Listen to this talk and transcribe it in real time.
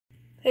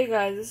Hey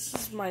guys, this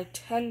is my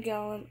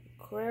 10-gallon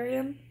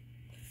aquarium.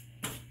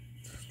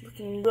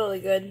 Looking really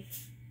good.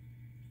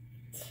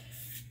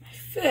 My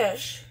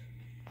fish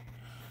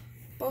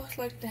both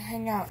like to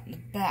hang out in the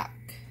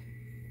back.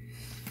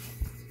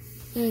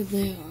 There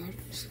they are,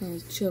 just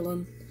kind of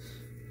chilling.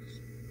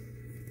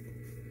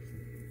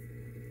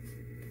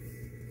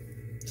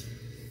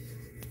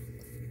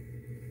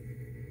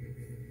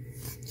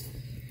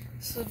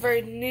 This is a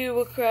very new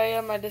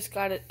aquarium. I just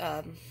got it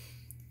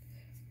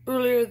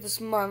earlier this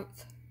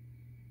month.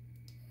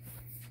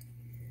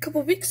 A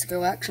couple weeks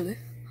ago, actually.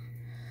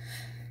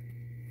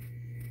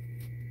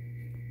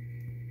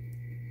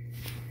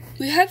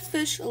 We had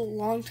fish a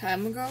long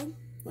time ago,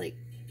 like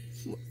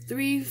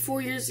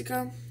 3-4 years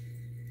ago.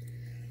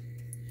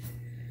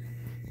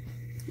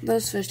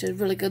 Those fish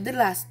did really good. They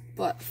last,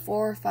 what,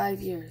 4 or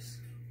 5 years.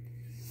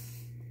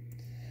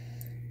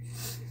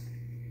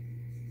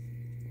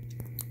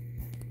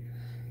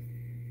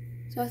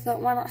 So I thought,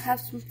 why not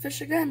have some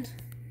fish again?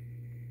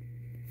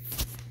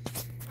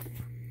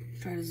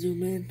 Try to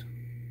zoom in.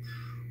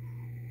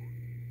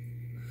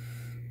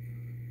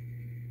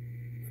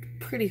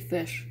 Pretty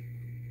fish.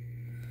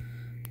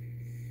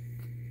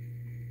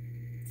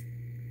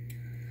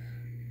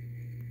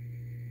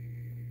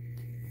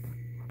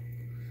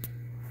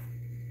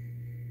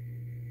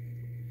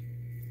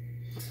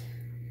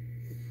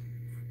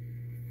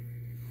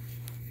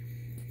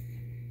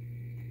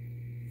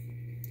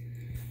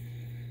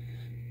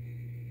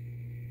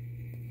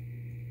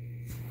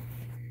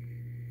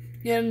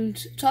 And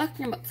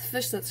talking about the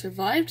fish that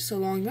survived so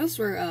long, those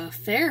were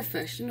fair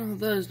fish. You know,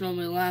 those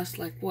normally last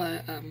like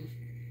what,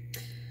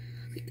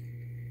 like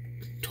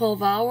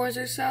 12 hours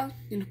or so.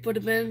 You know, put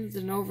them in,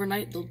 then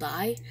overnight they'll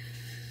die.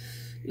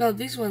 No,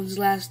 these ones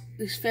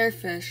these fair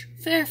fish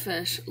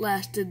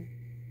lasted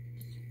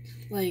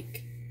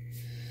like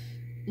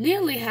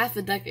nearly half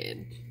a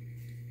decade.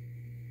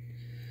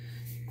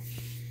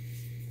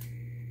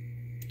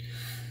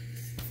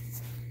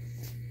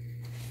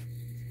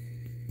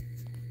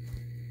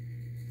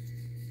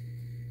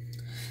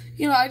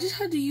 You know, I just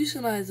had to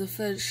euthanize a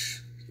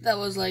fish that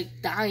was like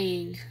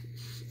dying,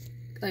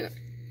 like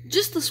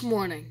just this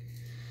morning,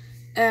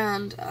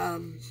 and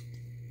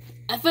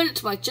I fed it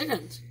to my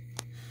chickens.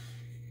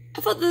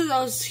 I thought that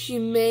was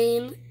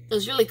humane. It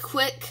was really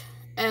quick,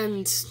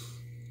 and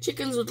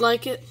chickens would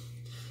like it.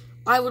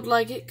 I would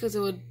like it because it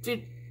would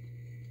feed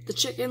the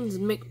chickens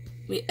and make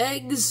me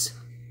eggs.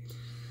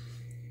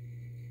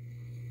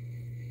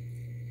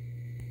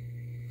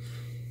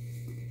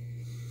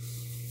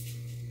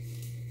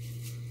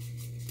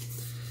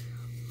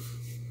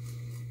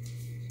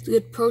 It's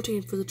good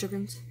protein for the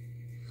chickens.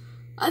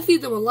 I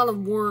feed them a lot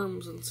of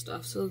worms and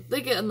stuff, so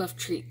they get enough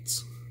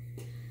treats.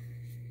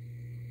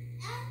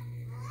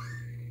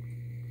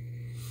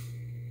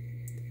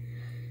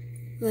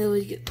 They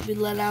would be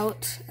let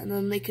out, and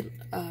then they can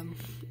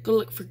go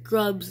look for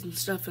grubs and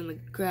stuff in the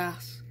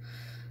grass.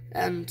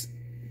 And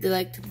they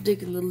like to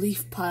dig in the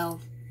leaf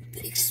pile.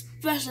 They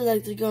especially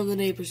like to go in the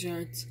neighbors'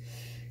 yards,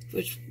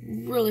 which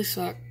really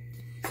suck,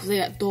 because they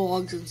got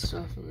dogs and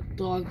stuff, and the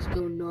dogs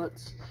go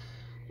nuts.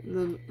 And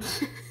then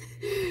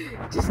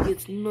it just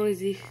gets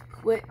noisy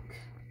quick.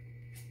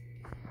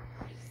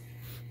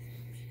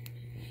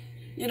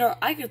 You know,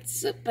 I could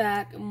sit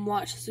back and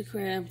watch this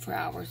aquarium for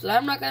hours, but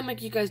I'm not gonna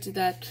make you guys do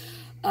that.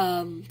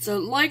 So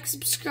like,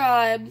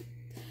 subscribe,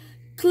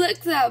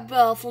 click that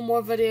bell for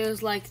more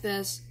videos like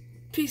this.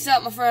 Peace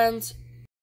out, my friends.